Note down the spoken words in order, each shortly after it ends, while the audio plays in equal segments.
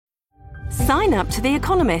Sign up to The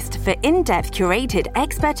Economist for in-depth curated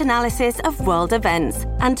expert analysis of world events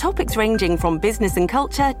and topics ranging from business and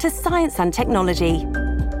culture to science and technology.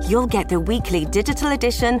 You'll get the weekly digital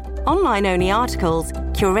edition, online-only articles,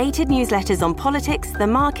 curated newsletters on politics, the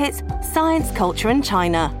markets, science, culture and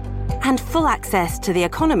China, and full access to The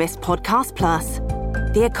Economist Podcast Plus.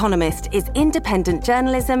 The Economist is independent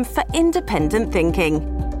journalism for independent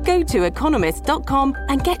thinking. Go to economist.com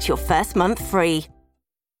and get your first month free.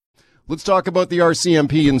 Let's talk about the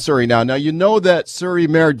RCMP in Surrey now. Now, you know that Surrey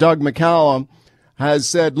Mayor Doug McCallum has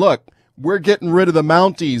said, look, we're getting rid of the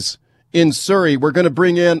Mounties in Surrey. We're going to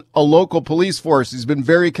bring in a local police force. He's been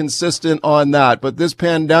very consistent on that. But this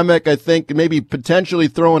pandemic, I think, maybe potentially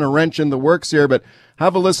throwing a wrench in the works here. But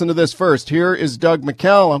have a listen to this first. Here is Doug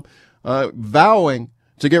McCallum vowing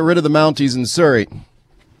to get rid of the Mounties in Surrey.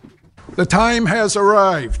 The time has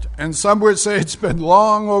arrived, and some would say it's been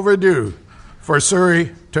long overdue, for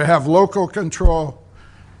Surrey to have local control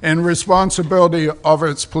and responsibility of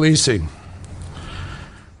its policing.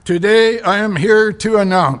 Today, I am here to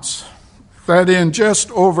announce that in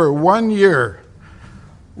just over 1 year,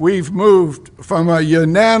 we've moved from a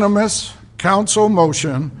unanimous council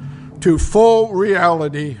motion to full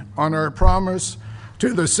reality on our promise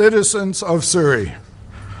to the citizens of Surrey.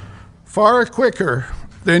 Far quicker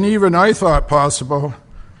than even I thought possible,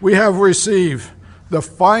 we have received the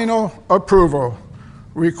final approval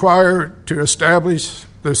required to establish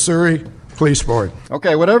the Surrey Police Board.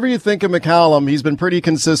 Okay, whatever you think of McCallum, he's been pretty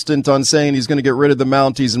consistent on saying he's going to get rid of the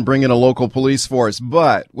Mounties and bring in a local police force.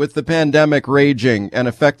 But with the pandemic raging and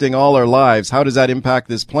affecting all our lives, how does that impact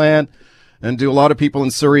this plan? And do a lot of people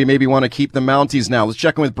in Surrey maybe want to keep the Mounties now? Let's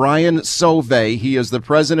check in with Brian Sauve. He is the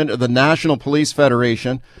president of the National Police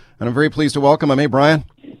Federation, and I'm very pleased to welcome him. Hey, Brian.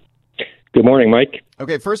 Good morning, Mike.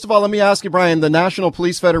 Okay, first of all, let me ask you, Brian, the National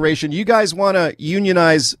Police Federation, you guys want to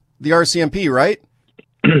unionize the RCMP, right?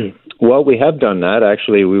 Well, we have done that.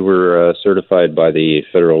 Actually, we were certified by the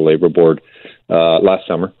Federal Labor Board last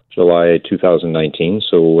summer, July 2019.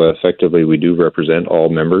 So effectively, we do represent all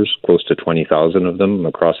members, close to 20,000 of them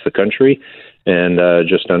across the country, and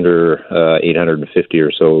just under 850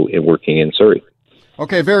 or so working in Surrey.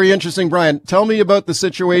 Okay, very interesting, Brian. Tell me about the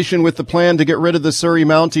situation with the plan to get rid of the Surrey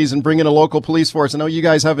Mounties and bring in a local police force. I know you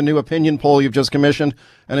guys have a new opinion poll you've just commissioned,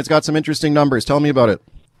 and it's got some interesting numbers. Tell me about it.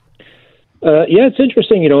 Yeah, it's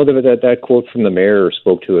interesting, that quote from the mayor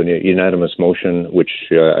spoke to a unanimous motion, which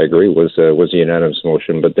I agree was a unanimous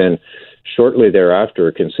motion. But then shortly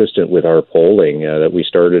thereafter, consistent with our polling that we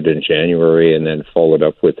started in January and then followed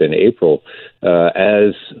up with in April,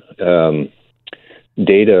 as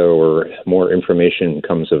data or more information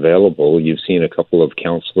comes available, you've seen a couple of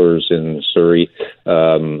councillors in Surrey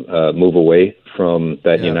move away from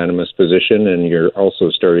that unanimous position, and you're also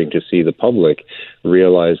starting to see the public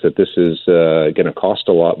realize that this is going to cost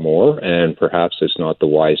a lot more, and perhaps it's not the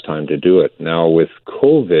wise time to do it. Now, with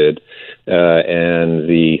COVID and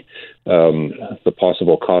the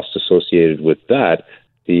possible costs associated with that,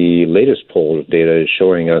 the latest poll data is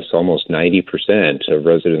showing us almost 90% of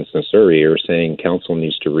residents in Surrey are saying council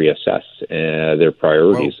needs to reassess their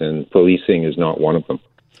priorities, and policing is not one of them.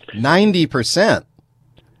 90%?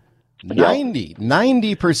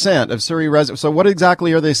 90% of Surrey residents. So what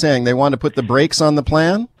exactly are they saying? They want to put the brakes on the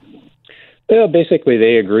plan? Well, basically,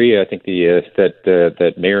 they agree. I think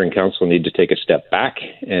that mayor and council need to take a step back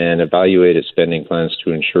and evaluate its spending plans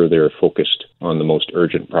to ensure they're focused on the most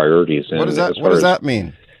urgent priorities. And what does that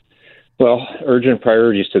mean? Well, urgent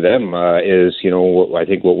priorities to them is, I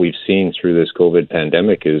think what we've seen through this COVID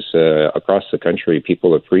pandemic is across the country,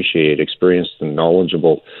 people appreciate experienced and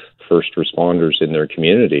knowledgeable first responders in their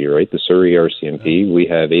community, right? The Surrey RCMP, we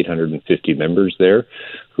have 850 members there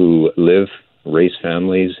who live, raise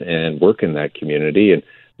families, and work in that community, and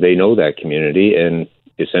they know that community, and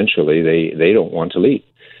essentially they don't want to leave.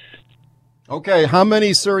 Okay, how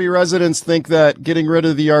many Surrey residents think that getting rid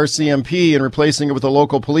of the RCMP and replacing it with a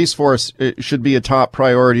local police force should be a top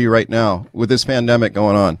priority right now with this pandemic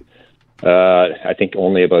going on? I think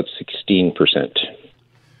only about 16%.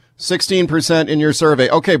 16% in your survey.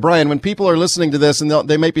 Okay, Brian, when people are listening to this and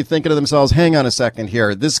they might be thinking to themselves, hang on a second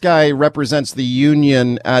here, this guy represents the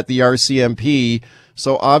union at the RCMP,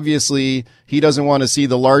 so obviously he doesn't want to see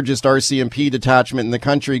the largest RCMP detachment in the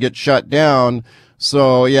country get shut down.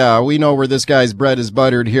 So, yeah, we know where this guy's bread is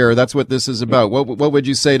buttered here. That's what this is about. What would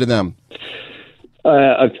you say to them?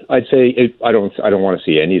 I'd say I don't want to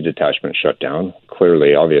see any detachment shut down.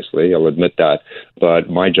 Clearly, obviously, I'll admit that. But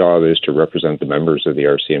my job is to represent the members of the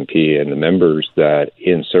RCMP, and the members that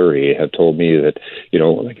in Surrey have told me that,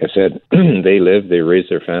 like I said, they raise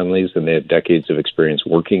their families, and they have decades of experience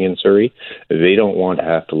working in Surrey. They don't want to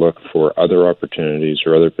have to look for other opportunities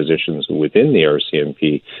or other positions within the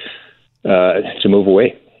RCMP to move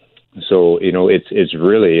away. So, it's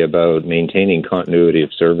really about maintaining continuity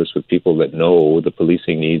of service with people that know the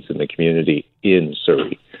policing needs in the community in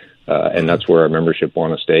Surrey. And that's where our membership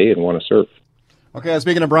want to stay and want to serve. Okay,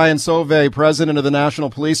 speaking of Brian Sauvé, president of the National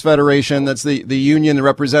Police Federation, that's the union that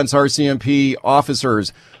represents RCMP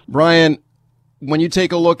officers. Brian, when you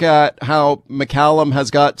take a look at how McCallum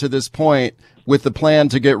has got to this point with the plan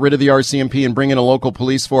to get rid of the RCMP and bring in a local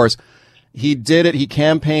police force, he did it. He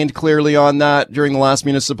campaigned clearly on that during the last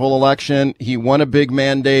municipal election. He won a big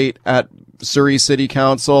mandate at Surrey City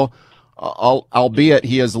Council, albeit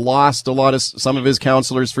he has lost some of his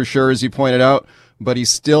councillors for sure, as you pointed out, but he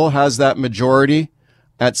still has that majority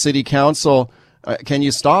at City Council. Can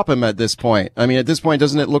you stop him at this point? I mean, at this point,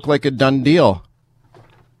 doesn't it look like a done deal?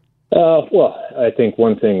 Well, I think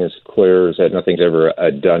one thing is clear is that nothing's ever a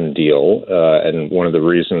done deal. And one of the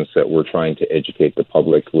reasons that we're trying to educate the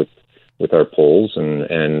public with our polls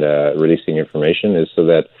and releasing information is so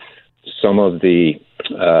that some of the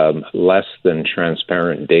less than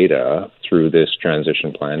transparent data through this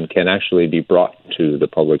transition plan can actually be brought to the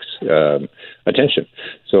public's attention.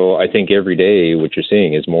 So I think every day what you're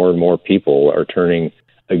seeing is more and more people are turning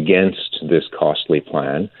against this costly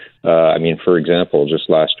plan. For example, just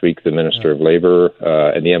last week, the Minister of Labour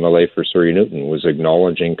and the MLA for Surrey Newton was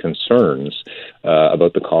acknowledging concerns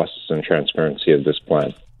about the costs and transparency of this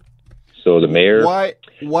plan. So the mayor.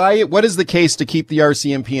 Why? What is the case to keep the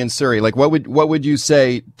RCMP in Surrey? Like, what would you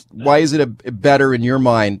say? Why is it better in your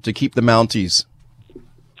mind to keep the Mounties?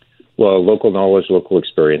 Well, local knowledge, local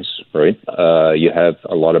experience, right? You have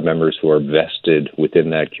a lot of members who are vested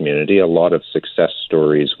within that community. A lot of success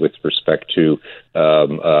stories with respect to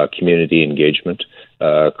community engagement.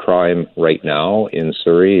 Crime right now in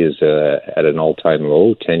Surrey is at an all-time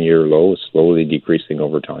low, 10-year low, slowly decreasing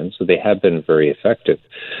over time. So they have been very effective.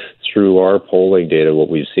 Through our polling data, what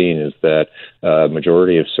we've seen is that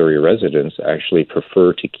majority of Surrey residents actually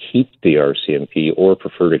prefer to keep the RCMP or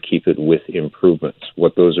prefer to keep it with improvements.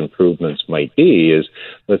 What those improvements might be is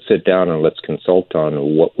let's sit down and let's consult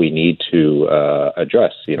on what we need to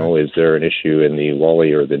address. Is there an issue in the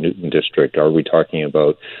Whalley or the Newton district? Are we talking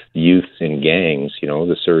about youth in gangs?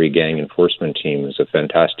 The Surrey Gang Enforcement Team is a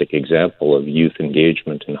fantastic example of youth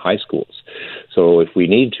engagement in high schools. So if we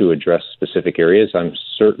need to address specific areas, I'm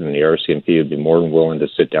certain the RCMP would be more than willing to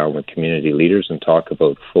sit down with community leaders and talk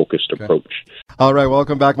about focused approach. All right,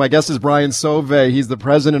 welcome back. My guest is Brian Sauvé. He's the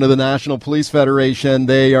president of the National Police Federation.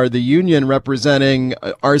 They are the union representing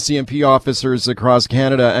RCMP officers across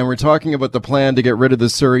Canada, and we're talking about the plan to get rid of the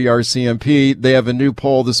Surrey RCMP. They have a new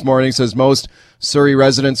poll this morning, says most Surrey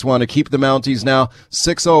residents want to keep the Mounties now.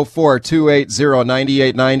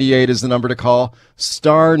 604-280-9898 is the number to call.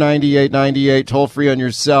 Star 9898, toll free on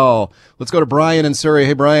your cell. Let's go to Brian in Surrey.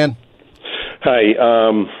 Hey, Brian. Hi.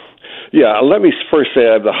 Let me first say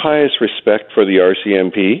I have the highest respect for the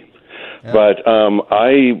RCMP, but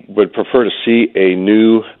I would prefer to see a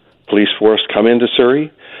new police force come into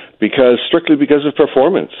Surrey strictly because of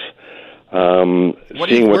performance. Where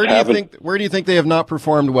do you think they have not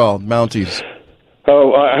performed well, Mounties?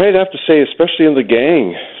 Oh, I'd have to say, especially in the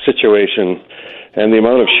gang situation and the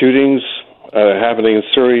amount of shootings happening in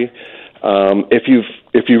Surrey.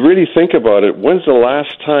 If you really think about it, when's the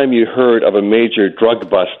last time you heard of a major drug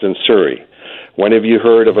bust in Surrey? When have you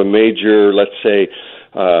heard of a major, let's say,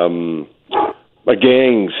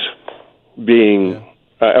 gangs being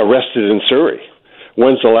arrested in Surrey?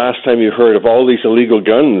 When's the last time you heard of all these illegal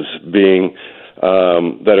guns being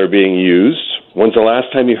that are being used? When's the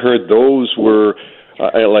last time you heard those were,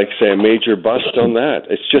 a major bust on that?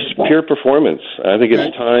 It's just pure performance. I think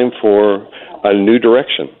it's time for a new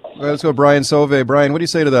direction. Let's go, Brian Sauvé. Brian, what do you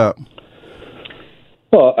say to that?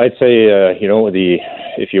 Well, I'd say,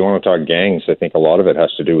 if you want to talk gangs, I think a lot of it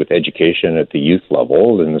has to do with education at the youth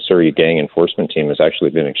level, and the Surrey Gang Enforcement Team has actually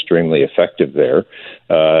been extremely effective there.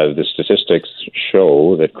 The statistics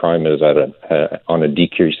show that crime is on a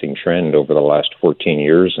decreasing trend over the last 14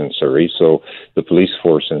 years in Surrey. So the police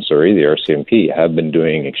force in Surrey, the RCMP, have been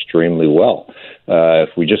doing extremely well.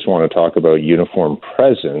 If we just want to talk about uniform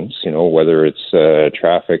presence, whether it's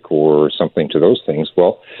traffic or something to those things,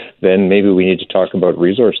 well, then maybe we need to talk about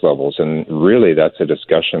resource levels. And really, that's a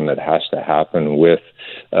discussion that has to happen with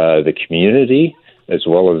the community, as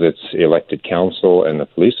well as its elected council and the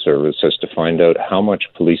police service, as to find out how much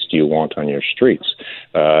police do you want on your streets.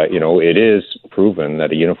 It is proven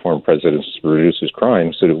that a uniformed presence reduces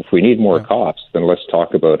crime. So if we need more cops, then let's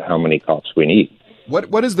talk about how many cops we need.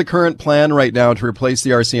 What is the current plan right now to replace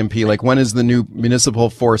the RCMP? Like, when is the new municipal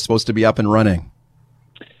force supposed to be up and running?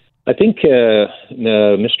 I think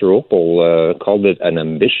Mr. Opal called it an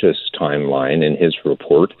ambitious timeline in his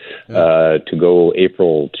report to go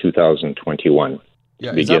April 2021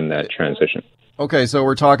 to begin that transition. Okay, so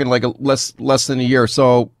we're talking like less than a year.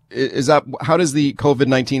 So how does the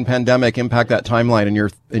COVID-19 pandemic impact that timeline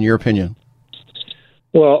in your opinion?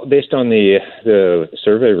 Well, based on the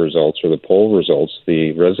survey results or the poll results,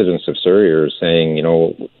 the residents of Surrey are saying,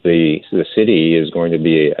 the city is going to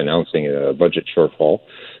be announcing a budget shortfall,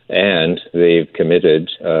 and they've committed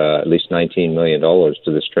at least $19 million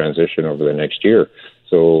to this transition over the next year.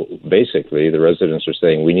 So basically, the residents are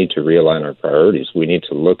saying we need to realign our priorities. We need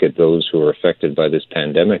to look at those who are affected by this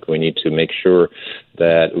pandemic. We need to make sure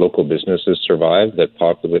that local businesses survive, that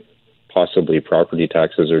possibly property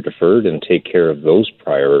taxes are deferred, and take care of those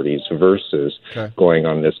priorities versus going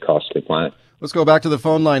on this costly plan. Let's go back to the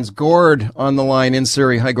phone lines. Gord on the line in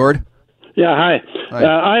Surrey. Hi, Gord. Yeah, hi.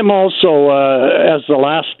 I'm also, as the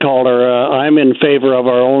last caller, I'm in favor of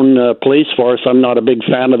our own police force. I'm not a big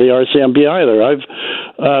fan of the RCMP either.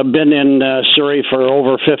 I've been in Surrey for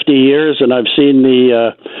over 50 years, and I've seen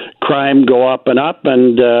the crime go up and up,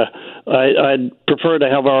 and I'd prefer to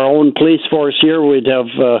have our own police force here. We'd have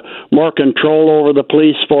more control over the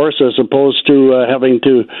police force as opposed to having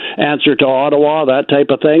to answer to Ottawa, that type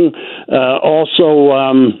of thing.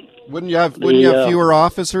 Wouldn't you have fewer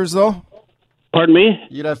officers, though? Pardon me?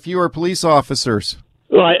 You'd have fewer police officers.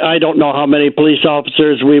 Well, I don't know how many police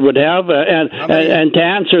officers we would have, and to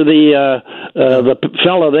answer the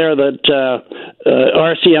fellow there that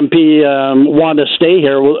RCMP want to stay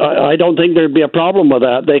here, I don't think there'd be a problem with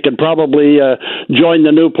that. They could probably join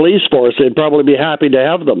the new police force. They'd probably be happy to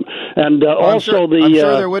have them. And I'm sure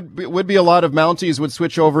there would be a lot of Mounties would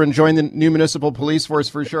switch over and join the new municipal police force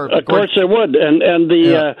for sure. Of course there would, and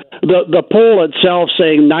the poll itself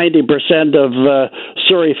saying 90% of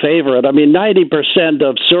Surrey favor it. I mean, 90%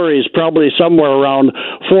 of Surrey is probably somewhere around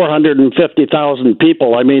 450,000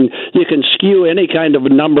 people. I mean, you can skew any kind of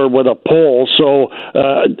number with a poll. So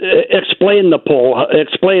explain the poll.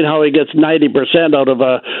 Explain how he gets 90% out of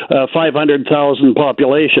a 500,000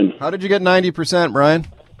 population. How did you get 90%, Brian?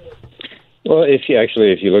 Well, if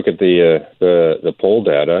you look at the poll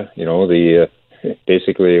data,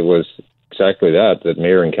 basically it was exactly that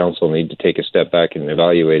mayor and council need to take a step back and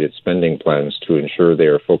evaluate its spending plans to ensure they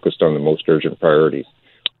are focused on the most urgent priorities.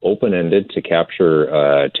 Open-ended to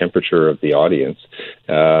capture temperature of the audience.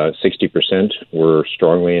 60% were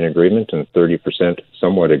strongly in agreement and 30%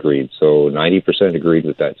 somewhat agreed. So 90% agreed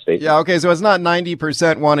with that statement. Yeah, okay, so it's not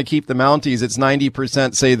 90% want to keep the Mounties. It's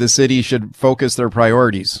 90% say the city should focus their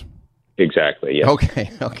priorities. Exactly, yeah. Okay.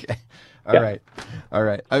 All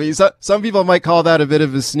right. I mean, some people might call that a bit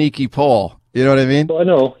of a sneaky poll. You know what I mean? Well,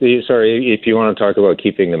 no. Sorry, if you want to talk about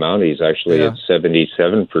keeping the Mounties, actually, it's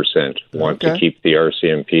 77% want to keep the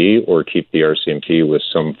RCMP or keep the RCMP with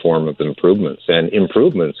some form of improvements. And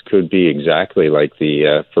improvements could be exactly like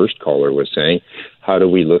the first caller was saying. How do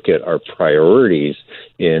we look at our priorities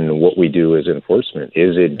in what we do as enforcement?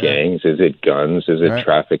 Is it gangs? Is it guns? Is it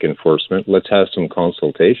traffic enforcement? Let's have some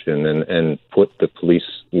consultation and put the police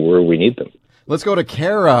where we need them. Let's go to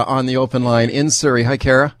Kara on the open line in Surrey. Hi,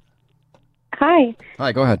 Kara. Hi.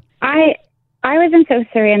 Hi, go ahead. I was in South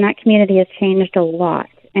Surrey, and that community has changed a lot.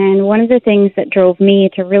 And one of the things that drove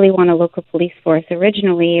me to really want a local police force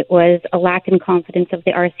originally was a lack in confidence of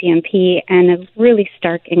the RCMP and a really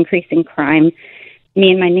stark increase in crime.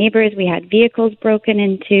 Me and my neighbors, we had vehicles broken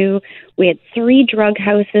into. We had 3 drug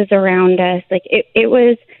houses around us. Like it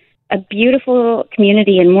was a beautiful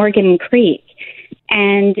community in Morgan Creek.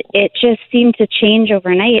 And it just seemed to change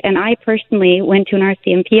overnight. And I personally went to an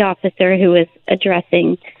RCMP officer who was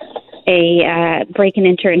addressing a break and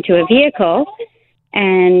enter into a vehicle.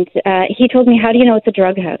 And he told me, how do you know it's a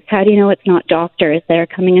drug house? How do you know it's not doctors that are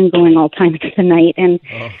coming and going all times of the night? And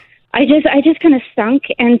I just kind of sunk.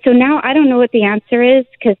 And so now I don't know what the answer is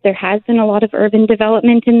because there has been a lot of urban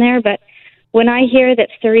development in there. But when I hear that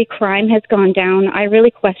Surrey crime has gone down, I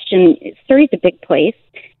really question, Surrey's a big place,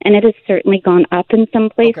 and it has certainly gone up in some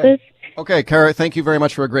places. Okay, Kara, thank you very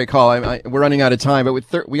much for a great call. We're running out of time, but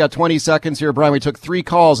we got 20 seconds here, Brian. We took 3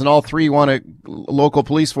 calls, and all 3 want a local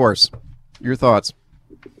police force. Your thoughts?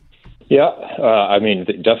 Yeah, I mean,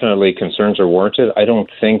 definitely concerns are warranted. I don't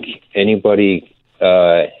think anybody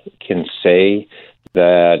can say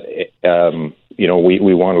that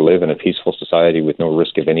we want to live in a peaceful society with no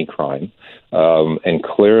risk of any crime. And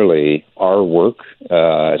clearly our work,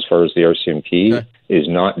 as far as the RCMP, is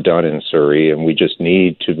not done in Surrey, and we just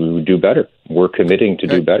need to do better. We're committing to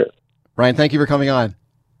do better. Ryan, thank you for coming on.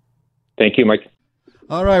 Thank you, Mike.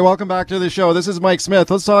 All right, welcome back to the show. This is Mike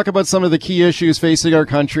Smith. Let's talk about some of the key issues facing our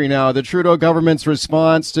country now. The Trudeau government's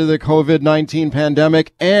response to the COVID-19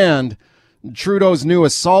 pandemic and Trudeau's new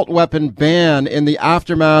assault weapon ban in the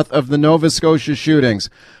aftermath of the Nova Scotia shootings.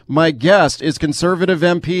 My guest is Conservative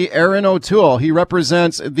MP Aaron O'Toole. He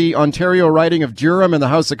represents the Ontario riding of Durham in the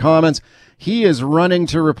House of Commons. He is running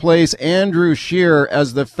to replace Andrew Scheer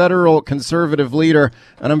as the federal Conservative leader,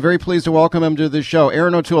 and I'm very pleased to welcome him to the show.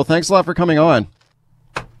 Aaron O'Toole, thanks a lot for coming on.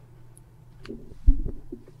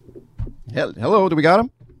 Hello, do we got him?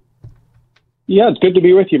 Yeah, it's good to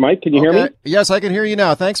be with you, Mike. Can you hear me? Yes, I can hear you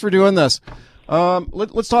now. Thanks for doing this.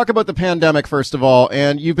 Let's talk about the pandemic, first of all.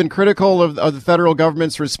 And you've been critical of the federal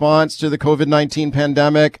government's response to the COVID-19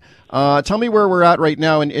 pandemic. Tell me where we're at right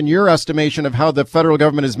now in your estimation of how the federal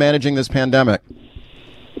government is managing this pandemic.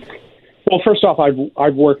 Well, first off,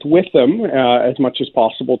 I've worked with them as much as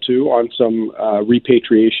possible, too, on some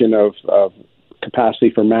repatriation of capacity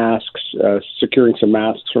for masks, securing some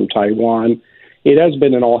masks from Taiwan. It has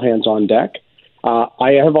been an all hands on deck.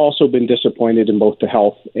 I have also been disappointed in both the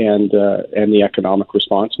health and the economic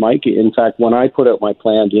response, Mike. In fact, when I put out my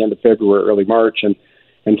plan at the end of February, early March, and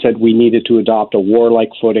said we needed to adopt a warlike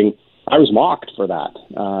footing, I was mocked for that.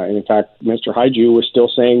 And in fact, Mr. Haiju was still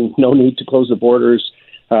saying no need to close the borders,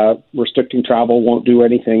 restricting travel won't do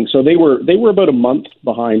anything. So they were about a month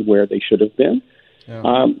behind where they should have been.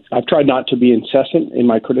 Yeah. I've tried not to be incessant in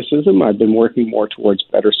my criticism. I've been working more towards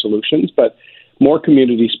better solutions, but more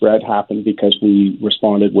community spread happened because we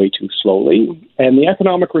responded way too slowly. And the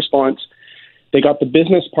economic response, they got the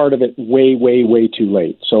business part of it way, way, way too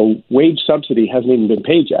late. So wage subsidy hasn't even been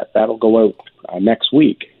paid yet. That'll go out next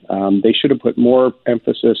week. They should have put more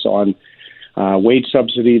emphasis on wage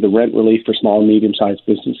subsidy, the rent relief for small and medium-sized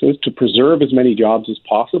businesses to preserve as many jobs as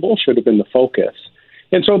possible should have been the focus.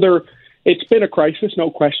 And so it's been a crisis,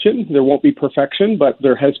 no question. There won't be perfection, but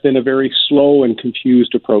there has been a very slow and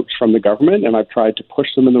confused approach from the government, and I've tried to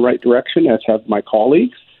push them in the right direction, as have my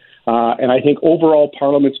colleagues. And I think overall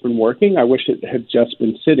Parliament's been working. I wish it had just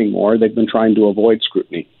been sitting more. They've been trying to avoid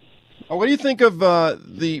scrutiny. What do you think of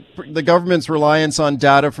the government's reliance on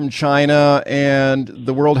data from China and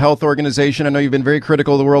the World Health Organization? I know you've been very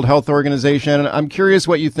critical of the World Health Organization. I'm curious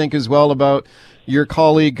what you think as well about your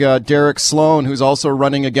colleague Derek Sloan, who's also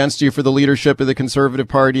running against you for the leadership of the Conservative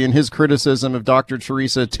Party, and his criticism of Dr.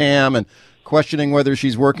 Theresa Tam and questioning whether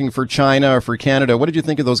she's working for China or for Canada. What did you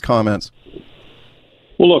think of those comments?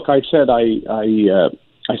 Well, look, I said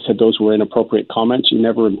those were inappropriate comments. You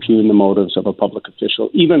never impugn the motives of a public official,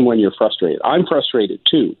 even when you're frustrated. I'm frustrated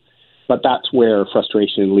too, but that's where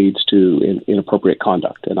frustration leads to inappropriate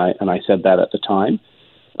conduct, and I said that at the time.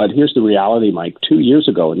 But here's the reality, Mike. 2 years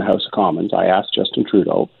ago in the House of Commons, I asked Justin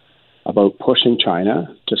Trudeau about pushing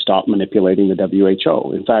China to stop manipulating the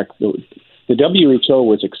WHO. In fact, the WHO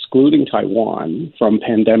was excluding Taiwan from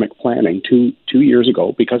pandemic planning two years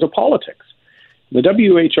ago because of politics. The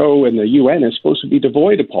WHO and the UN is supposed to be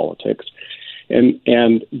devoid of politics,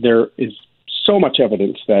 and there is so much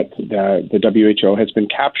evidence that the WHO has been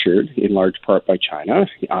captured in large part by China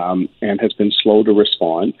and has been slow to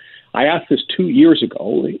respond. I asked this 2 years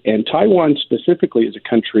ago, and Taiwan specifically is a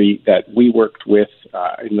country that we worked with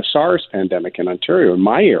in the SARS pandemic in Ontario, in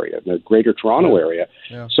my area, the Greater Toronto area.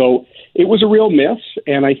 Yeah. So it was a real miss,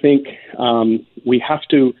 and I think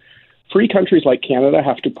free countries like Canada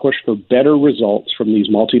have to push for better results from these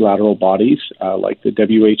multilateral bodies like the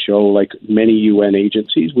WHO, like many UN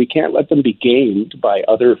agencies. We can't let them be gamed by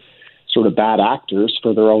other sort of bad actors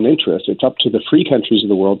for their own interests. It's up to the free countries of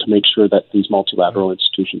the world to make sure that these multilateral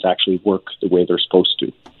institutions actually work the way they're supposed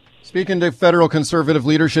to. Speaking to federal Conservative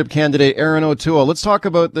leadership candidate Aaron O'Toole, let's talk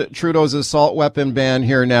about Trudeau's assault weapon ban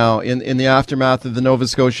here now in the aftermath of the Nova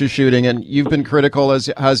Scotia shooting. And you've been critical,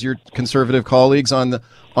 as has your Conservative colleagues,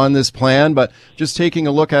 on this plan, but just taking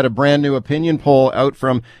a look at a brand new opinion poll out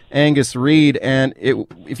from Angus Reid, and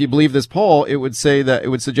if you believe this poll, it would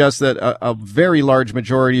suggest that a very large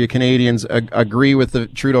majority of Canadians agree with the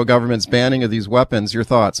Trudeau government's banning of these weapons. Your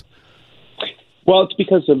thoughts? Well, it's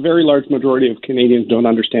because a very large majority of Canadians don't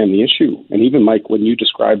understand the issue. And even, Mike, when you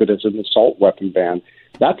describe it as an assault weapon ban,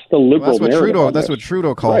 that's the Liberal narrative. That's what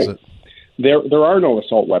Trudeau calls it. There are no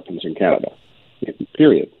assault weapons in Canada,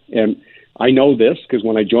 period. And I know this because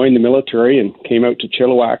when I joined the military and came out to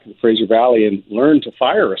Chilliwack and Fraser Valley and learned to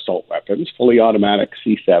fire assault weapons, fully automatic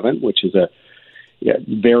C7, which is a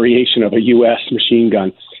variation of a U.S. machine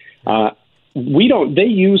gun, They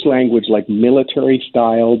use language like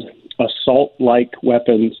military-styled, assault-like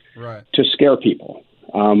weapons to scare people.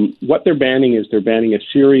 What they're banning is a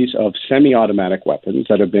series of semi-automatic weapons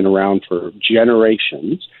that have been around for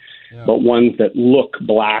generations, but ones that look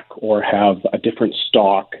black or have a different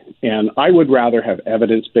stock. And I would rather have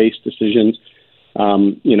evidence-based decisions.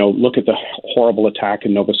 Look at the horrible attack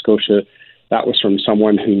in Nova Scotia. That was from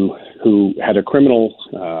someone who had a criminal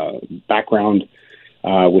background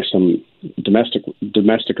with some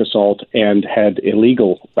domestic assault and had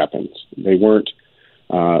illegal weapons. They weren't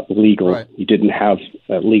legal. Right. He didn't have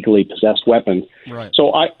a legally possessed weapon. Right.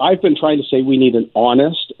 So I've been trying to say we need an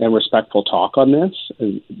honest and respectful talk on this.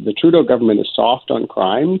 The Trudeau government is soft on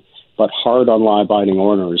crime, but hard on law-abiding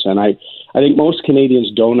owners. And I think most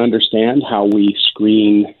Canadians don't understand how we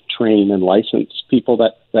screen, train, and license people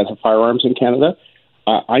that have firearms in Canada.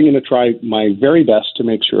 I'm going to try my very best to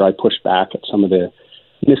make sure I push back at some of the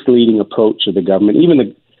misleading approach of the government. Even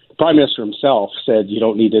the Prime Minister himself said you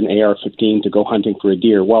don't need an AR-15 to go hunting for a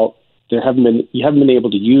deer. Well, you haven't been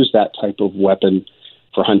able to use that type of weapon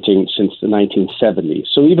for hunting since the 1970s.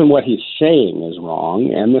 So even what he's saying is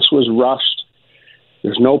wrong, and this was rushed.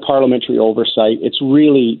 There's no parliamentary oversight. It's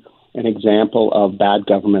really an example of bad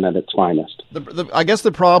government at its finest. I guess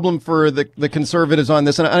the problem for the Conservatives on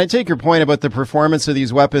this, and I take your point about the performance of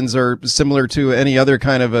these weapons are similar to any other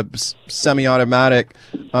kind of a semi-automatic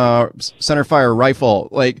centerfire rifle.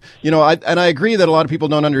 I agree that a lot of people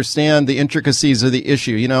don't understand the intricacies of the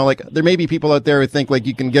issue. There may be people out there who think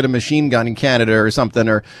you can get a machine gun in Canada or something,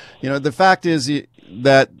 or, the fact is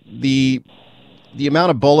that the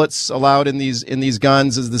amount of bullets allowed in these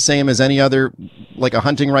guns is the same as any other, like a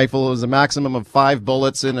hunting rifle is a maximum of 5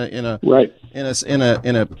 bullets in a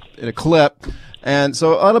clip. And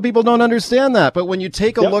so a lot of people don't understand that. But when you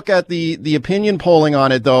take a look at the opinion polling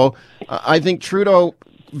on it, though, I think Trudeau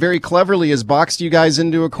very cleverly has boxed you guys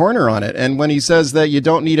into a corner on it. And when he says that you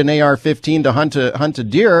don't need an AR-15 to hunt a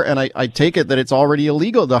deer, and I take it that it's already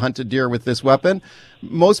illegal to hunt a deer with this weapon,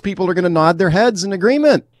 most people are going to nod their heads in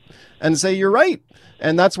agreement and say you're right.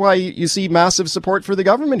 And that's why you see massive support for the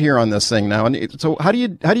government here on this thing now. And so how do you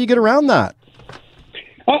get around that?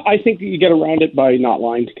 I think you get around it by not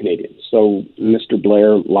lying to Canadians. So Mr.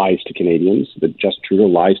 Blair lies to Canadians, that Justin Trudeau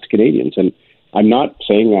lies to Canadians. And I'm not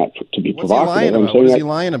saying that to be provocative. What is he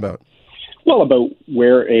lying about? Well, about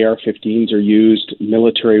where AR-15s are used,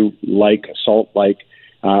 military-like, assault-like.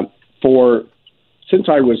 Since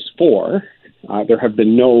I was 4, there have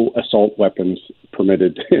been no assault weapons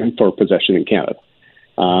permitted for possession in Canada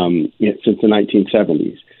since the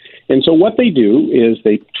 1970s. And so what they do is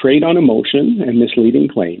they trade on emotion and misleading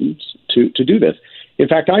claims to do this. In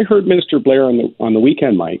fact, I heard Minister Blair on the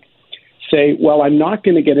weekend, Mike, say, well, I'm not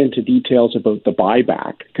going to get into details about the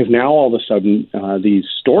buyback, because now all of a sudden these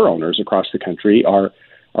store owners across the country are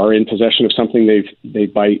in possession of something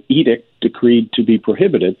they've by edict decreed to be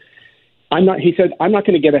prohibited. He said, I'm not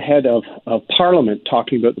going to get ahead of Parliament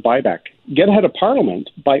talking about the buyback. Get ahead of Parliament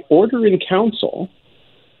by order in council.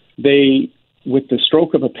 They, with the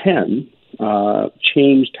stroke of a pen,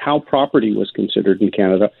 changed how property was considered in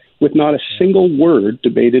Canada with not a single word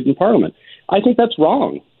debated in Parliament. I think that's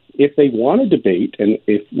wrong. If they want to debate, and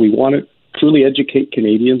if we want to truly educate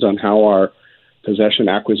Canadians on how our possession,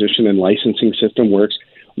 acquisition, and licensing system works,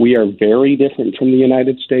 we are very different from the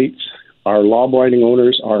United States. Our law-abiding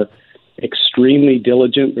owners are extremely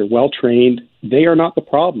diligent. They're well-trained. They are not the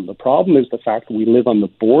problem. The problem is the fact that we live on the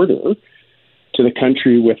border to the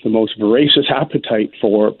country with the most voracious appetite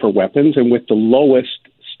for weapons and with the lowest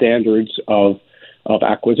standards of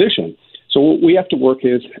acquisition. So what we have to work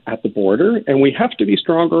is at the border, and we have to be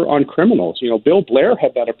stronger on criminals. Bill Blair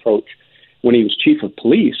had that approach when he was chief of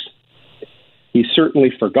police. He's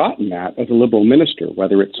certainly forgotten that as a Liberal minister,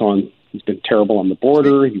 whether he's been terrible on the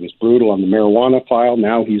border, he was brutal on the marijuana file,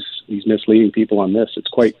 now he's misleading people on this. It's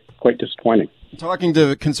quite disappointing. Talking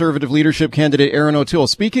to Conservative leadership candidate Erin O'Toole,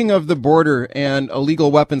 speaking of the border and illegal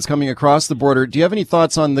weapons coming across the border, do you have any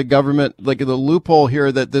thoughts on the government, like the loophole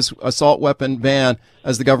here that this assault weapon ban,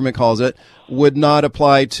 as the government calls it, would not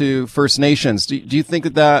apply to First Nations? Do you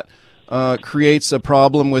think that creates a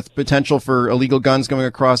problem with potential for illegal guns going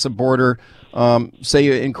across a border,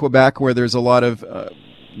 say in Quebec, where there's a lot of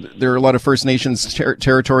there are a lot of First Nations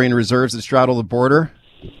territory and reserves that straddle the border?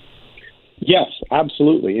 Yes,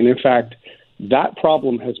 absolutely. And in fact, that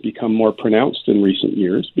problem has become more pronounced in recent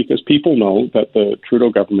years because people know that the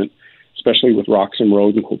Trudeau government, especially with Roxham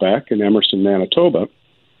Road in Quebec and Emerson, Manitoba,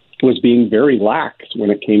 was being very lax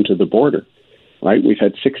when it came to the border. Right? We've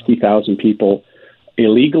had 60,000 people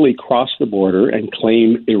illegally cross the border and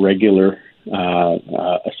claim irregular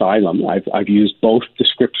asylum. I've used both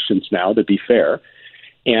descriptions now, to be fair.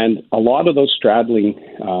 And a lot of those straddling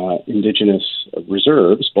Indigenous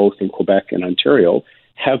reserves, both in Quebec and Ontario,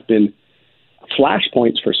 have been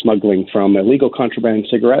flashpoints for smuggling from illegal contraband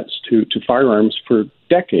cigarettes to firearms for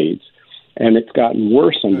decades. And it's gotten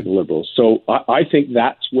worse under the Liberals. So I think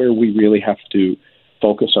that's where we really have to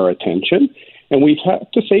focus our attention. And we have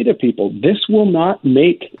to say to people, this will not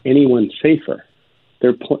make anyone safer.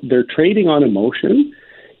 They're trading on emotion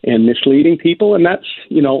and misleading people. And that's,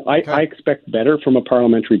 I expect better from a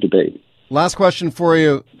parliamentary debate. Last question for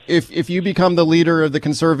you. If you become the leader of the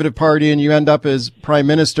Conservative Party and you end up as Prime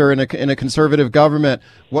Minister in a Conservative government,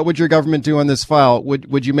 what would your government do on this file?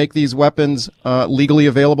 Would you make these weapons legally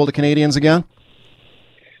available to Canadians again?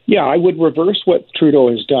 Yeah, I would reverse what Trudeau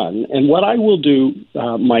has done. And what I will do,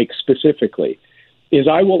 Mike, specifically, is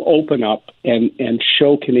I will open up and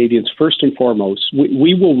show Canadians, first and foremost,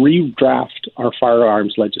 we will redraft our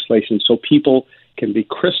firearms legislation so people can be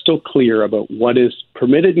crystal clear about what is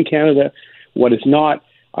permitted in Canada, what is not.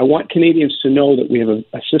 I want Canadians to know that we have a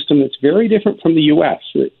system that's very different from the U.S.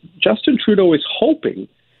 Justin Trudeau is hoping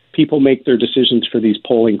people make their decisions for these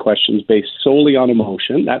polling questions based solely on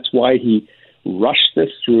emotion. That's why he rushed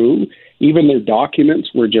this through. Even their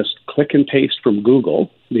documents were just click and paste from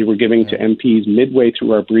Google. They were giving to MPs midway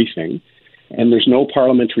through our briefing, and there's no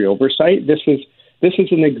parliamentary oversight. This is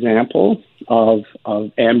an example of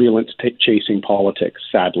ambulance chasing politics,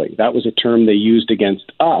 sadly. That was a term they used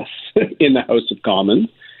against us in the House of Commons.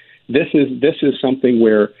 This is something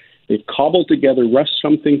where they've cobbled together, rushed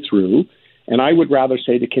something through, and I would rather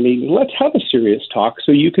say to Canadians, let's have a serious talk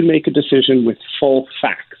so you can make a decision with full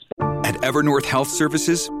facts. At Evernorth Health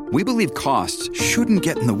Services, we believe costs shouldn't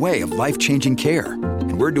get in the way of life-changing care,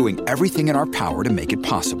 and we're doing everything in our power to make it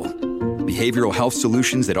possible. Behavioral health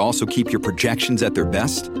solutions that also keep your projections at their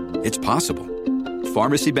best? It's possible.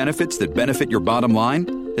 Pharmacy benefits that benefit your bottom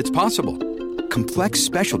line? It's possible. Complex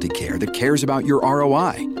specialty care that cares about your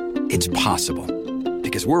ROI? It's possible.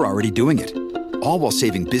 Because we're already doing it. All while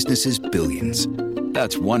saving businesses billions.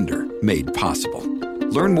 That's Wonder made possible.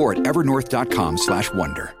 Learn more at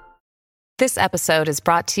evernorth.com/wonder. This episode is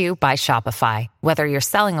brought to you by Shopify. Whether you're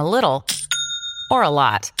selling a little or a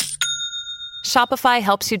lot, Shopify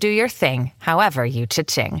helps you do your thing, however you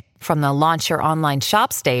cha-ching. From the launch your online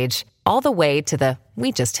shop stage, all the way to the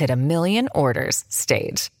we just hit 1 million orders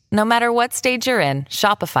stage. No matter what stage you're in,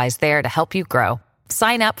 Shopify's there to help you grow.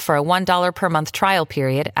 Sign up for a $1 per month trial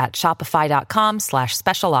period at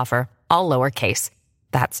shopify.com/special offer, all lowercase.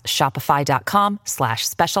 That's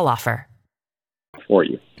shopify.com/special offer. For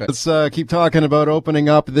you. Let's keep talking about opening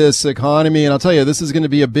up this economy. And I'll tell you, this is going to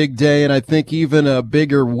be a big day, and I think even a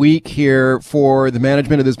bigger week here for the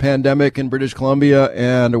management of this pandemic in British Columbia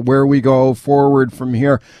and where we go forward from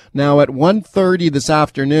here. Now, at 1:30 this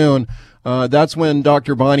afternoon, that's when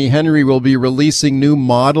Dr. Bonnie Henry will be releasing new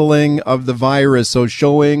modeling of the virus. So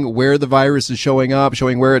showing where the virus is showing up,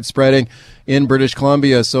 showing where it's spreading in British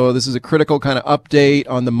Columbia. So this is a critical kind of update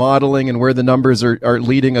on the modeling and where the numbers are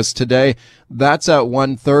leading us today. That's at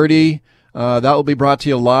 1:30. That will be brought to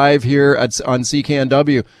you live here on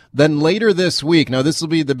CKNW. Then later this week, now this will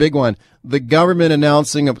be the big one, the government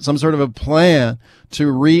announcing some sort of a plan to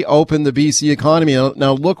reopen the BC economy.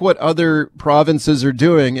 Now look what other provinces are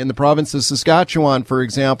doing. In the province of Saskatchewan, for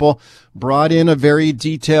example, brought in a very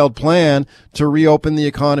detailed plan to reopen the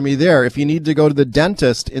economy there. If you need to go to the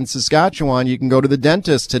dentist in Saskatchewan, you can go to the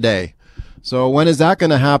dentist today. So when is that going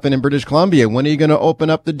to happen in British Columbia? When are you going to open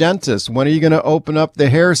up the dentists? When are you going to open up the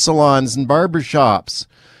hair salons and barbershops?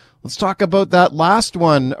 Let's talk about that last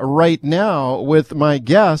one right now with my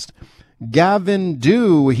guest, Gavin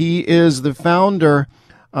Dew. He is the founder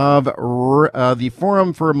of the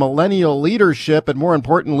Forum for Millennial Leadership, and more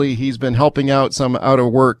importantly, he's been helping out some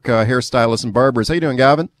out-of-work hairstylists and barbers. How you doing,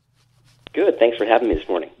 Gavin? Good. Thanks for having me this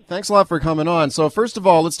morning. Thanks a lot for coming on. So first of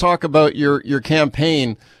all, let's talk about your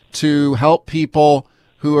campaign to help people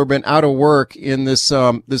who have been out of work in this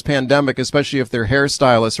pandemic, especially if they're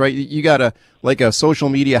hairstylists, right? You got a social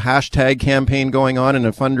media hashtag campaign going on and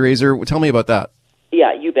a fundraiser. Tell me about that.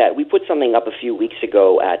 Yeah, you bet. We put something up a few weeks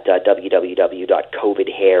ago at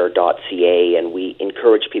www.covidhair.ca, and we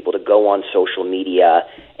encourage people to go on social media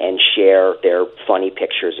and share their funny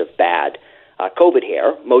pictures of bad COVID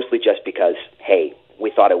hair, mostly just because, hey,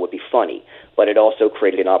 we thought it would be funny. But it also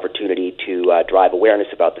created an opportunity to drive awareness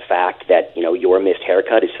about the fact that, your missed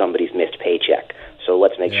haircut is somebody's missed paycheck. So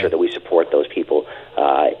let's make sure that we support those people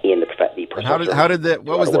in the professional.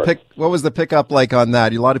 What was the pickup like on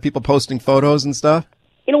that? A lot of people posting photos and stuff?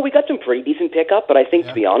 We got some pretty decent pickup, but I think,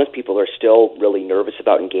 to be honest, people are still really nervous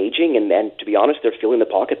about engaging, and to be honest, they're feeling the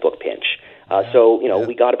pocketbook pinch. So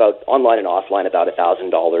we got about online and offline about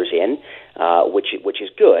 $1,000 in, which is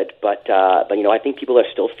good. But I think people are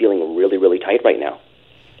still feeling really, really tight right now.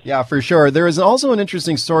 Yeah, for sure. There is also an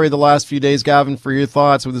interesting story the last few days, Gavin, for your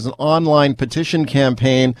thoughts. There's an online petition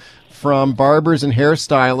campaign from barbers and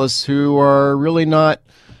hairstylists who are really not,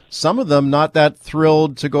 some of them not that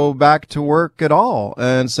thrilled to go back to work at all,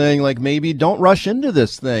 and saying like, maybe don't rush into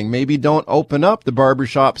this thing. Maybe don't open up the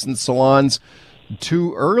barbershops and salons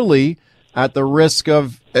too early at the risk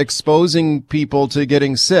of exposing people to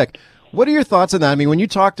getting sick. What are your thoughts on that? I mean, when you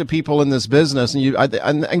talk to people in this business,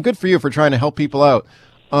 and good for you for trying to help people out.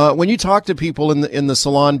 When you talk to people in the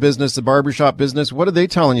salon business, the barbershop business, what are they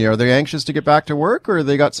telling you? Are they anxious to get back to work, or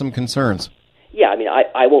they got some concerns? Yeah, I mean,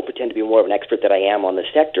 I won't pretend to be more of an expert than I am on the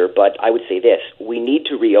sector, but I would say this. We need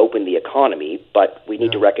to reopen the economy, but we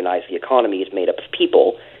need to recognize the economy is made up of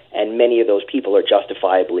people, and many of those people are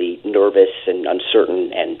justifiably nervous and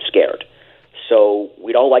uncertain and scared. So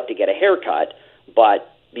we'd all like to get a haircut,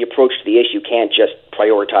 but the approach to the issue can't just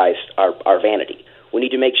prioritize our vanity. We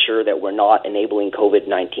need to make sure that we're not enabling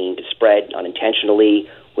COVID-19 to spread unintentionally.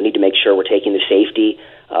 We need to make sure we're taking the safety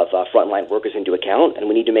of frontline workers into account, and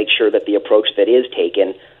we need to make sure that the approach that is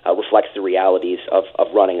taken reflects the realities of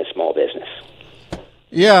running a small business.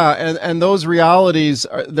 Yeah, and those realities,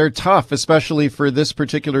 they're tough, especially for this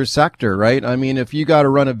particular sector, right? I mean, if you got to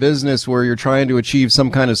run a business where you're trying to achieve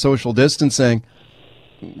some kind of social distancing,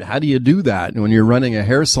 how do you do that when you're running a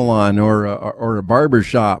hair salon or a barber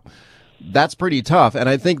shop? That's pretty tough. And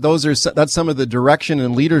I think that's some of the direction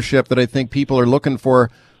and leadership that I think people are looking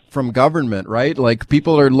for from government, right? Like,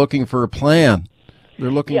 people are looking for a plan.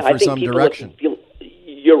 They're looking for some direction.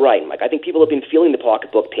 You're right, Mike. I think people have been feeling the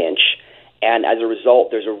pocketbook pinch, and as a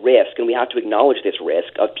result, there's a risk, and we have to acknowledge this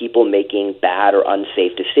risk, of people making bad or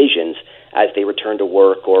unsafe decisions as they return to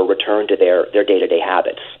work or return to their day-to-day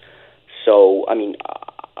habits. So, I mean,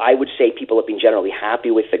 I would say people have been generally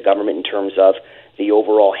happy with the government in terms of the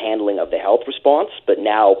overall handling of the health response, but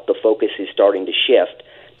now the focus is starting to shift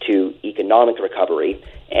to economic recovery,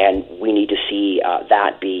 and we need to see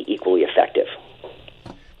that be equally effective.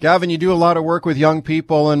 Gavin, you do a lot of work with young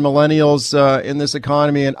people and millennials in this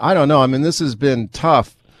economy, and I don't know, I mean, this has been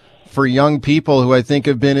tough for young people who I think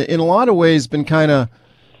have been, in a lot of ways, been kind of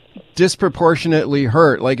disproportionately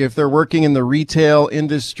hurt. Like, if they're working in the retail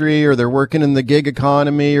industry or they're working in the gig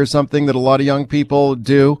economy or something that a lot of young people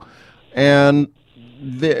do, and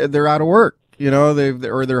they're out of work,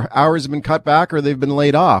 or their hours have been cut back or they've been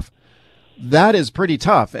laid off. That is pretty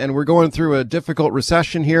tough. And we're going through a difficult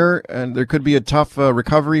recession here, and there could be a tough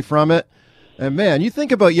recovery from it. And man, you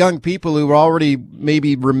think about young people who already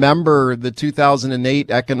maybe remember the 2008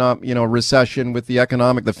 economic, recession with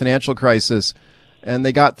the financial crisis, and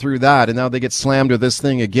they got through that, and now they get slammed with this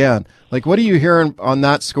thing again. Like, what are you hearing on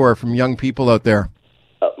that score from young people out there?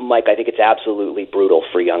 Mike, I think it's absolutely brutal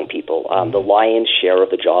for young people. The lion's share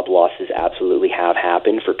of the job losses absolutely have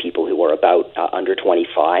happened for people who are about under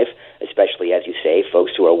 25, especially, as you say,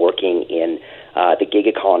 folks who are working in the gig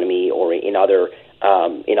economy or in other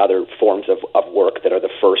forms of work that are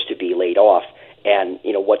the first to be laid off. And,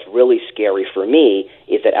 what's really scary for me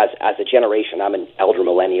is that as a generation, I'm an elder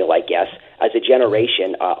millennial, I guess, as a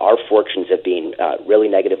generation, our fortunes have been really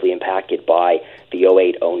negatively impacted by the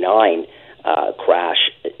 08-09 crash.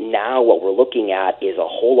 Now what we're looking at is a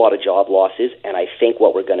whole lot of job losses, and I think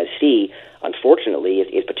what we're going to see, unfortunately,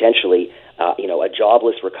 is potentially a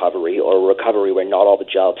jobless recovery, or a recovery where not all the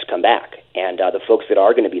jobs come back. And the folks that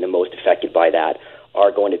are going to be the most affected by that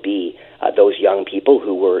are going to be those young people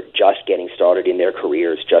who were just getting started in their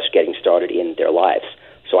careers, just getting started in their lives.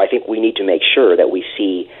 So I think we need to make sure that we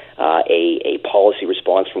see a policy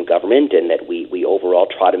response from government, and that we overall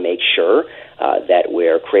try to make sure that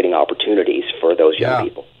we're creating opportunities for those young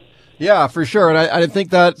people. Yeah, for sure. And I think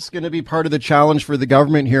that's going to be part of the challenge for the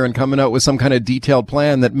government here, and coming out with some kind of detailed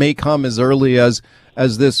plan that may come as early as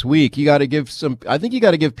this week. I think you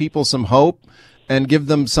got to give people some hope, and give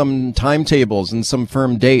them some timetables and some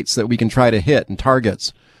firm dates that we can try to hit, and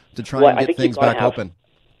targets to try and get things back open.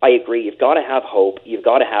 I agree. You've got to have hope. You've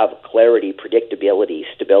got to have clarity, predictability,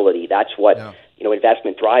 stability. That's what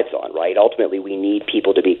investment thrives on, right? Ultimately, we need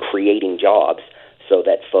people to be creating jobs so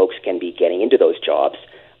that folks can be getting into those jobs.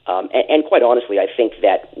 And quite honestly, I think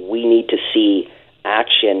that we need to see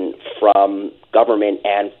action from government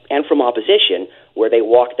and from opposition, where they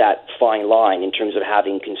walk that fine line in terms of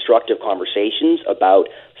having constructive conversations about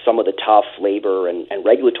some of the tough labor and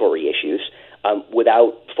regulatory issues,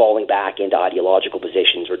 without falling back into ideological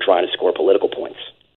positions or trying to score political points.